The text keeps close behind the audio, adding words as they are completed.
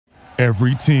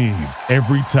Every team,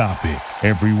 every topic,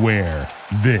 everywhere.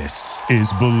 This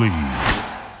is Believe.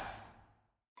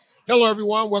 Hello,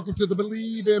 everyone. Welcome to the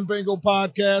Believe in Bengal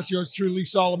podcast. Yours truly,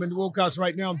 Solomon Wilcots.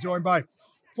 Right now, I'm joined by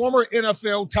former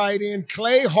NFL tight end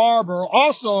Clay Harbor,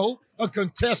 also a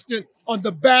contestant on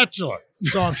The Bachelor.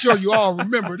 So I'm sure you all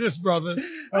remember this, brother.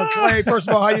 Clay, first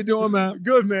of all, how you doing, man?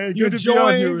 Good, man. You Good to be on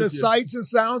here enjoying the with you. sights and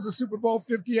sounds of Super Bowl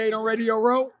 58 on Radio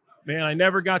Row? Man, I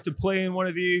never got to play in one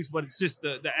of these, but it's just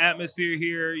the atmosphere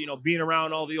here, you know, being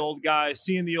around all the old guys,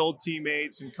 seeing the old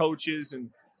teammates and coaches,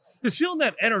 and just feeling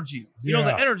that energy. You know,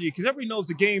 the energy, because everybody knows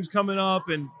the game's coming up,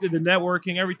 and the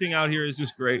networking, everything out here is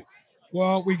just great.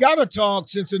 Well, we got to talk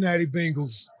Cincinnati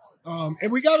Bengals.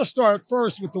 And we got to start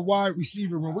first with the wide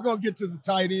receiver room. We're going to get to the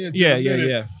tight ends in a minute.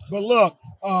 Yeah. But look,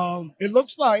 it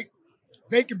looks like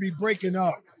they could be breaking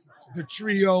up the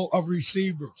trio of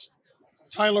receivers.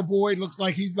 Tyler Boyd looks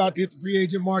like he's about to hit the free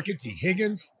agent market. T.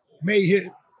 Higgins may hit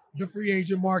the free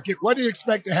agent market. What do you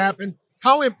expect to happen?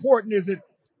 How important is it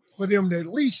for them to at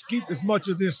least keep as much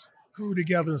of this crew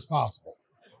together as possible?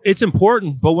 It's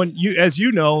important, but when you, as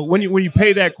you know, when you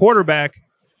pay that quarterback,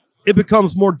 it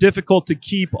becomes more difficult to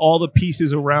keep all the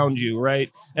pieces around you,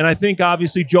 right? And I think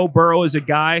obviously Joe Burrow is a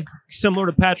guy similar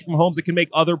to Patrick Mahomes that can make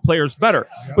other players better.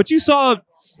 Yep. But you saw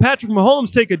Patrick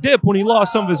Mahomes take a dip when he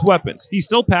lost some of his weapons. He's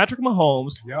still Patrick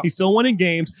Mahomes. Yep. He's still winning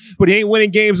games, but he ain't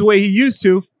winning games the way he used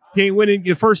to. He ain't winning.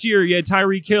 The first year, you had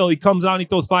Tyreek Hill. He comes out and he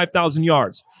throws 5,000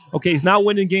 yards. Okay, he's not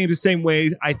winning games the same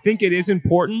way. I think it is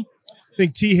important. I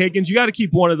think T. Higgins, you got to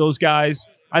keep one of those guys.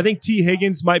 I think T.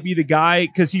 Higgins might be the guy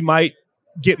because he might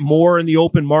get more in the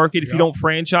open market if you don't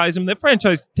franchise him. That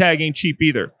franchise tag ain't cheap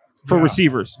either for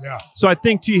receivers. Yeah. So I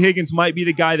think T. Higgins might be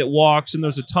the guy that walks, and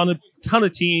there's a ton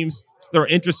of teams that are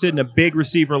interested in a big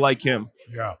receiver like him.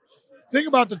 Yeah. Think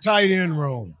about the tight end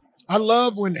room. I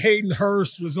love when Hayden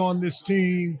Hurst was on this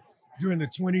team during the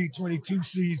 2022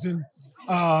 season.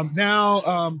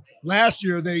 Last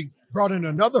year they brought in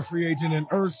another free agent in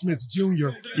Irv Smith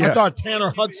Jr. I thought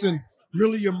Tanner Hudson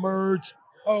really emerged.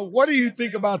 What do you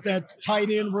think about that tight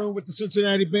end room with the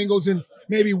Cincinnati Bengals, and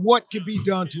maybe what could be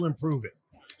done to improve it?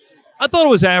 I thought it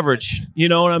was average, you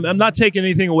know, and I'm not taking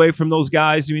anything away from those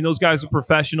guys. I mean, those guys are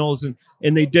professionals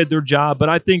and they did their job, but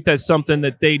I think that's something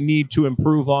that they need to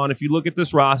improve on. If you look at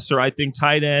this roster, I think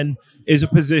tight end is a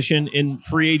position in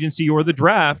free agency or the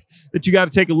draft that you got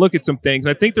to take a look at some things.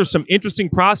 I think there's some interesting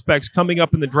prospects coming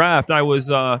up in the draft. I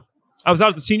was out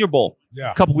at the Senior Bowl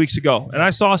a couple weeks ago, and I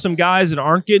saw some guys that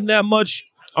aren't getting that much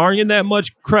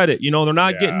credit. You know, they're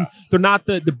not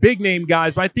the big name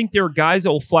guys, but I think there are guys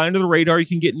that will fly under the radar. You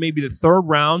can get maybe the third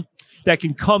round that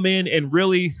can come in and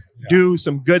really do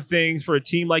some good things for a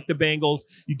team like the Bengals.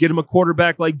 You get them a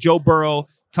quarterback like Joe Burrow,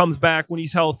 comes back when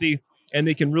he's healthy, and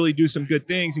they can really do some good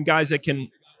things, and guys that can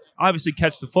obviously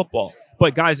catch the football,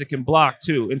 but guys that can block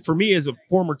too. And for me as a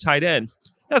former tight end,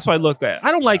 that's what I look at.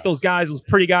 I don't like those guys, those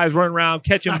pretty guys running around,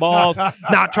 catching balls,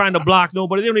 not trying to block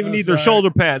nobody. They don't even need their shoulder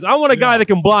pads. I want a guy that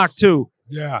can block too.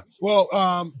 Yeah.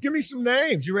 Well, give me some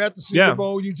names. You were at the Super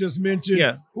Bowl. You just mentioned.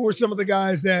 Yeah. Who were some of the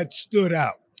guys that stood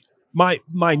out? My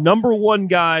number one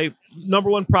guy, number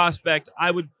one prospect,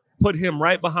 I would put him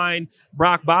right behind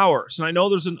Brock Bowers. And I know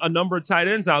there's a number of tight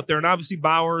ends out there. And obviously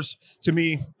Bowers, to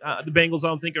me, the Bengals, I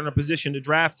don't think are in a position to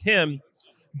draft him.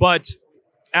 But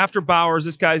after Bowers,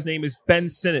 this guy's name is Ben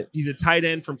Sinnott. He's a tight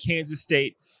end from Kansas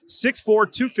State.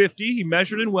 6'4", 250. He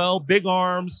measured in well, big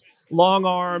arms, long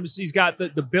arms. He's got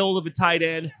the build of a tight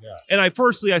end. Yeah. And I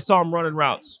saw him running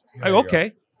routes.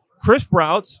 Okay, crisp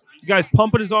routes. The guy's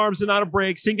pumping his arms in and out of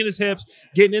breaks, sinking his hips,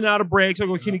 getting in and out of breaks. I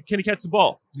go, can he catch the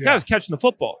ball? The guy was catching the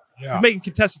football. Yeah. He's making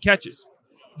contested catches,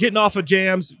 getting off of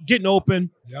jams, getting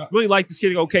open. Yeah. Really like this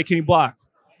kid. Okay, can he block?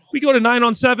 We go to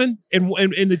 9-on-7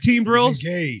 and the team drills. He's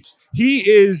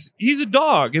engaged. He's a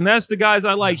dog, and that's the guys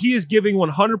I like. He is giving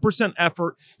 100%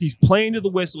 effort. He's playing to the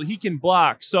whistle. He can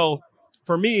block. So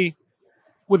for me,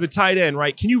 with a tight end,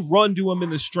 right, can you run to him in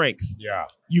the strength? Yeah.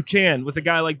 You can. With a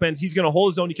guy like Ben, he's going to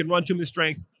hold his own. You can run to him in the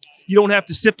strength. You don't have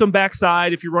to sift him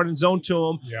backside if you're running zone to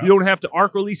him. Yeah. You don't have to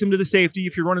arc release him to the safety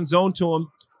if you're running zone to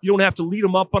him. You don't have to lead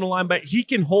him up on a linebacker. He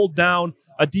can hold down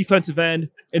a defensive end,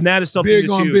 and that is something big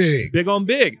that's on huge. big. Big on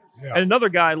big. Yeah. And another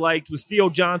guy I liked was Theo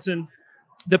Johnson,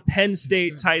 the Penn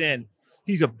State tight end.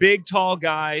 He's a big, tall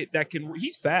guy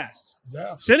he's fast.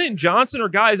 Yeah. Sinnott and Johnson are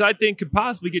guys I think could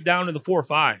possibly get down in the 4 or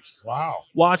 5s. Wow.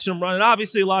 Watching them run. And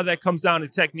obviously a lot of that comes down to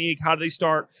technique. How do they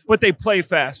start? But they play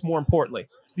fast, more importantly.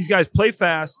 These guys play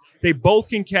fast. They both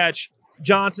can catch.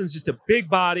 Johnson's just a big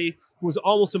body who was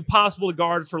almost impossible to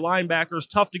guard for linebackers,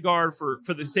 tough to guard for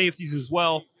the safeties as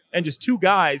well. and just two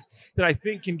guys that I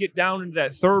think can get down into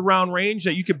that third round range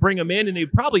that you could bring them in and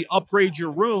they'd probably upgrade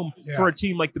your room for a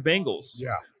team like the Bengals.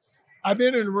 Yeah. I've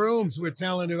been in rooms with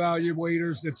talent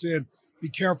evaluators that said, be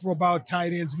careful about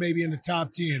tight ends maybe in the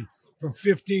top 10, from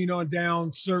 15 on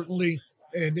down, certainly.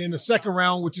 And in the second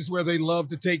round, which is where they love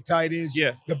to take tight ends,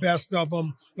 the best of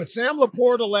them. But Sam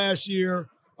Laporta last year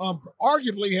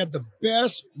arguably had the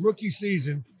best rookie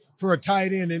season for a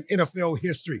tight end in NFL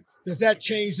history. Does that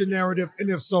change the narrative? And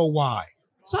if so, why?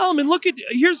 Solomon,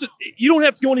 you don't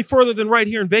have to go any further than right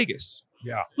here in Vegas.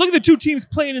 Yeah. Look at the two teams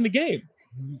playing in the game.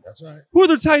 That's right. Who are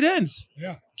their tight ends?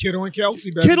 Yeah. Kittle and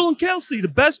Kelsey, baby. Kittle and Kelsey, the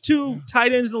best two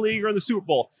tight ends in the league are in the Super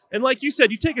Bowl. And like you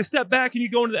said, you take a step back and you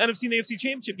go into the NFC and the AFC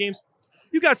championship games,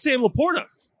 you got Sam Laporta.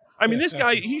 I mean, this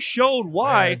guy, he showed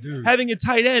why having a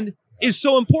tight end is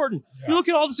so important. You look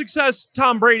at all the success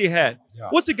Tom Brady had.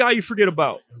 What's the guy you forget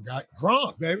about? You got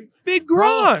Gronk, baby. Big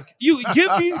Gronk. You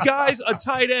give these guys a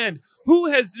tight end who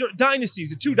has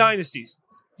dynasties, the two dynasties.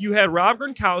 You had Rob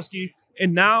Gronkowski,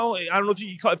 and now, I don't know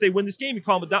if they win this game, you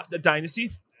call him a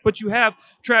dynasty, but you have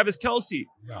Travis Kelce.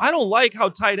 I don't like how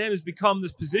tight end has become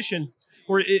this position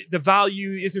where the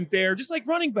value isn't there, just like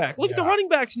running back. Look at the running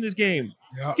backs in this game.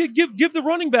 Give the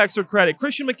running backs their credit.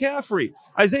 Christian McCaffrey,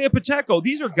 Isaiah Pacheco.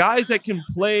 These are guys that can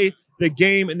play the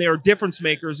game, and they are difference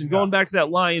makers. And going back to that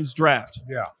Lions draft,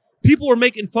 people were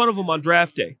making fun of them on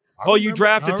draft day. You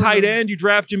draft a tight end, you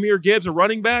draft Jahmyr Gibbs, a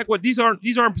running back. What these aren't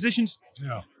positions.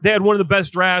 They had one of the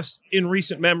best drafts in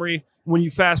recent memory. When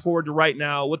you fast forward to right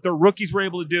now, what their rookies were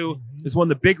able to do is one of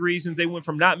the big reasons they went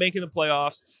from not making the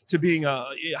playoffs to being a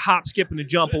hop, skip, and a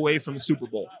jump away from the Super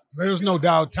Bowl. There's no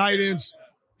doubt. Tight ends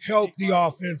help the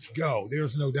offense go.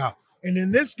 There's no doubt. And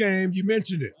in this game, you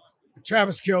mentioned it.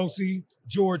 Travis Kelce,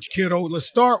 George Kittle. Let's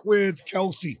start with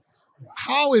Kelce.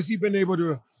 How has he been able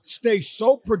to stay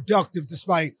so productive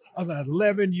despite an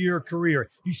 11-year career?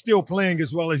 He's still playing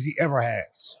as well as he ever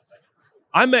has.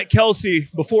 I met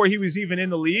Kelce before he was even in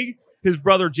the league. His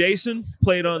brother Jason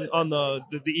played on the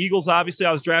Eagles. Obviously,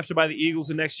 I was drafted by the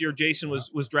Eagles, and next year Jason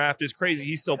was drafted. It's crazy.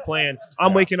 He's still playing.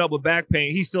 I'm waking up with back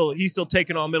pain. He's still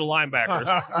taking on middle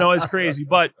linebackers. No, it's crazy.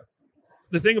 But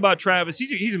the thing about Travis,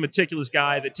 he's a meticulous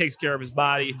guy that takes care of his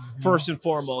body first and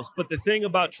foremost. But the thing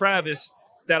about Travis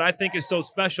that I think is so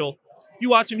special,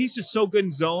 you watch him, he's just so good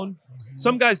in zone.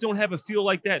 Some guys don't have a feel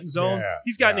like that in zone.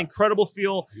 He's got an incredible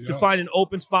feel to find an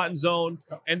open spot in zone.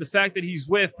 And the fact that he's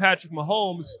with Patrick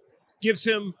Mahomes gives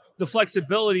him the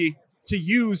flexibility to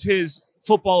use his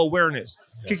football awareness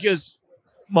because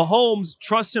Mahomes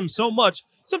trusts him so much.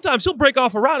 Sometimes he'll break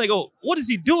off a route and I go, what is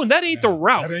he doing? That ain't the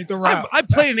route. That ain't the route. I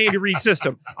played an Andy Reid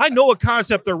system. I know what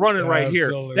concept they're running right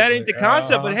here. That ain't the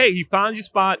concept, but hey, he finds his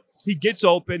spot. He gets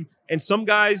open, and some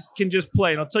guys can just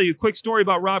play. And I'll tell you a quick story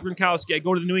about Rob Gronkowski. I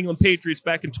go to the New England Patriots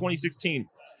back in 2016.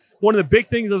 One of the big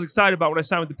things I was excited about when I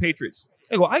signed with the Patriots,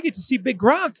 I go, I get to see Big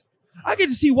Gronk. I get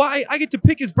to see why. I get to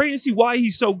pick his brain and see why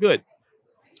he's so good.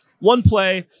 One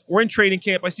play, we're in training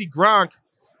camp. I see Gronk.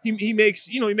 He makes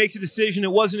a decision.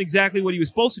 It wasn't exactly what he was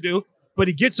supposed to do, but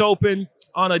he gets open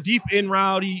on a deep in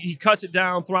route. He cuts it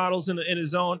down, throttles in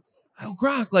his zone. Oh,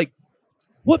 Gronk, like,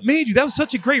 what made you? That was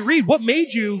such a great read. What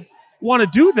made you want to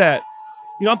do that?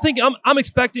 I'm thinking, I'm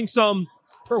expecting some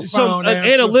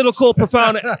analytical,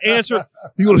 profound answer.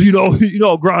 He goes,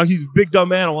 Gronk, he's a big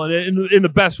dumb animal in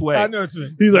the best way. I know what you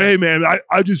mean. He's like, hey man,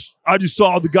 I just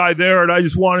saw the guy there and I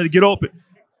just wanted to get open.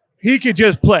 He could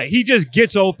just play. He just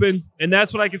gets open, and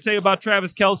that's what I can say about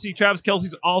Travis Kelce. Travis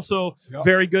Kelce's also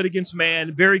very good against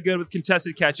man, very good with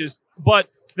contested catches, but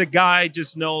the guy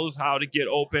just knows how to get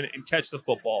open and catch the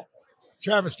football.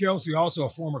 Travis Kelce, also a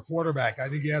former quarterback. I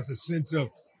think he has a sense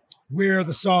of where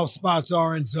the soft spots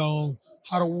are in zone,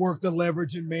 how to work the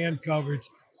leverage and man coverage.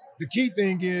 The key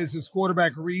thing is his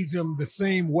quarterback reads him the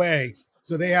same way,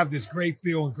 so they have this great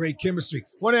feel and great chemistry.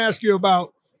 I want to ask you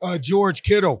about George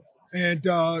Kittle. And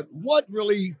what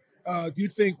really do you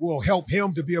think will help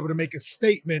him to be able to make a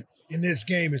statement in this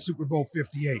game in Super Bowl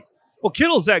 58? Well,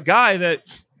 Kittle's that guy that,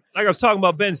 like I was talking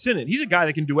about Ben Sinnott, he's a guy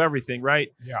that can do everything,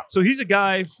 right? Yeah. So he's a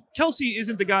guy, Kelce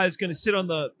isn't the guy that's going to sit on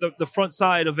the front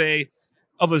side of a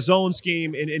zone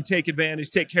scheme and take advantage,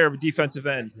 take care of a defensive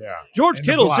end. Yeah. George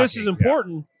Kittle's just as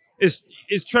important as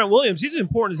Trent Williams. He's as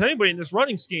important as anybody in this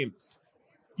running scheme.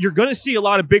 You're going to see a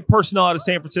lot of big personnel out of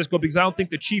San Francisco because I don't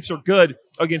think the Chiefs are good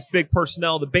against big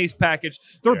personnel, the base package.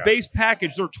 Their base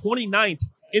package, they're 29th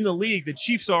in the league. The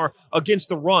Chiefs are against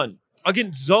the run,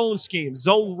 against zone schemes,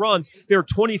 zone runs. They're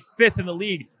 25th in the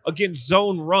league against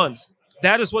zone runs.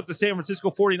 That is what the San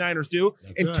Francisco 49ers do.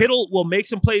 That's right. Kittle will make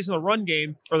some plays in the run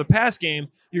game or the pass game.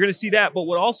 You're going to see that. But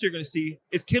what also you're going to see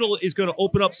is Kittle is going to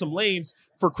open up some lanes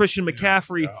for Christian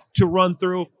McCaffrey to run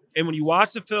through. And when you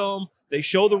watch the film, they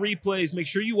show the replays. Make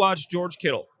sure you watch George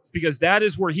Kittle, because that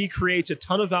is where he creates a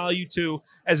ton of value too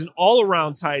as an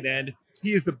all-around tight end.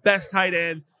 He is the best tight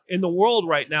end in the world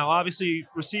right now. Obviously,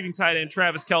 receiving tight end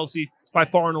Travis Kelce, by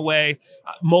far and away,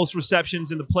 most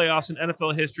receptions in the playoffs in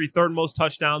NFL history, third most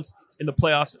touchdowns in the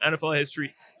playoffs in NFL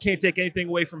history. Can't take anything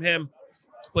away from him.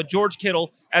 But George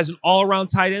Kittle, as an all-around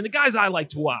tight end, the guys I like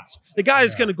to watch. The guy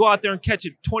is going to go out there and catch a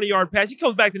 20-yard pass. He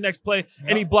comes back the next play,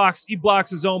 and he blocks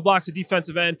his zone, blocks a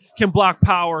defensive end, can block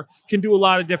power, can do a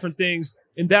lot of different things.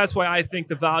 And that's why I think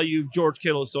the value of George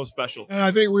Kittle is so special. And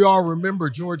I think we all remember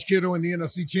George Kittle in the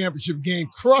NFC Championship game,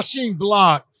 crushing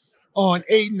block on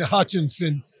Aiden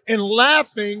Hutchinson and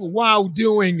laughing while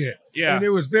doing it. Yeah. And it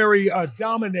was very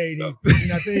dominating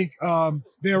and I think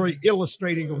very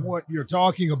illustrating of what you're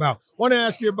talking about. I want to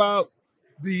ask you about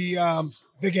the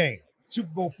game, Super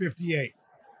Bowl 58.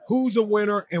 Who's a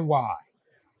winner and why?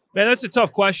 Man, that's a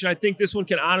tough question. I think this one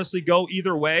can honestly go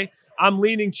either way. I'm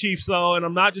leaning Chiefs, though, and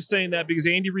I'm not just saying that because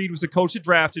Andy Reid was the coach that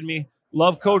drafted me.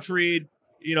 Love Coach Reid.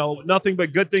 Nothing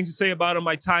but good things to say about him,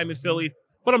 my time in Philly.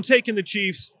 But I'm taking the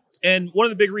Chiefs, and one of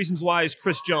the big reasons why is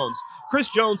Chris Jones. Chris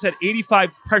Jones had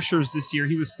 85 pressures this year.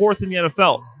 He was fourth in the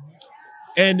NFL.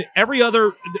 And every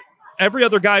other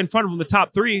guy in front of him, the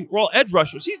top three, were all edge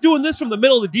rushers. He's doing this from the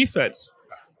middle of the defense.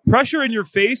 Pressure in your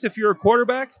face if you're a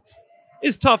quarterback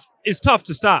is tough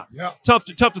to stop. Yeah. Tough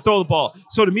to throw the ball.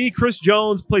 So to me, Chris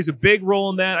Jones plays a big role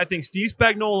in that. I think Steve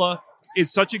Spagnuolo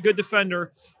is such a good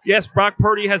defender. Yes, Brock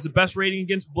Purdy has the best rating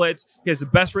against blitz. He has the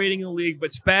best rating in the league, but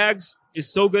Spags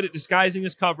is so good at disguising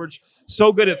his coverage,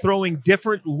 so good at throwing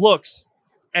different looks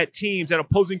at teams, at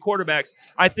opposing quarterbacks.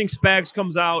 I think Spags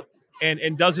comes out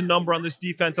and does a number on this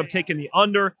defense. I'm taking the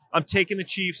under. I'm taking the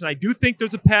Chiefs, and I do think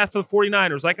there's a path for the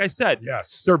 49ers. Like I said,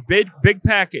 yes, they're big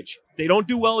package. They don't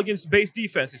do well against base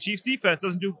defense. The Chiefs defense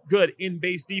doesn't do good in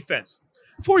base defense.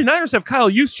 The 49ers have Kyle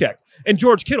Juszczyk and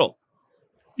George Kittle.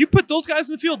 You put those guys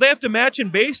in the field, they have to match in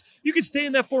base. You can stay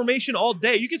in that formation all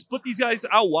day. You can split these guys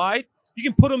out wide. You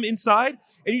can put them inside,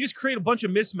 and you just create a bunch of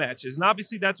mismatches. And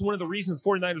obviously that's one of the reasons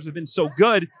 49ers have been so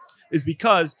good is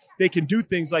because they can do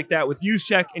things like that with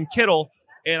Juszczyk and Kittle.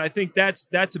 And I think that's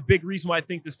a big reason why I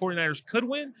think this 49ers could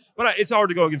win. But it's hard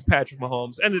to go against Patrick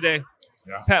Mahomes. End of the day,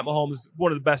 Pat Mahomes is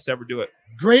one of the best to ever do it.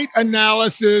 Great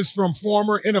analysis from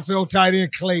former NFL tight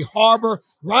end Clay Harbor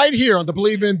right here on the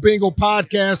Believe in Bingo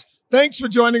podcast. Thanks for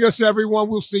joining us, everyone.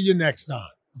 We'll see you next time.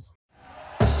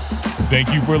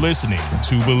 Thank you for listening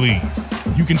to Believe.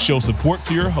 You can show support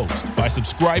to your host by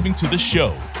subscribing to the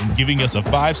show and giving us a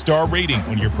 5-star rating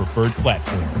on your preferred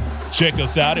platform. Check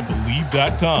us out at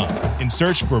Believe.com and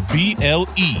search for BLEAV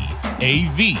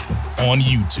on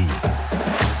YouTube.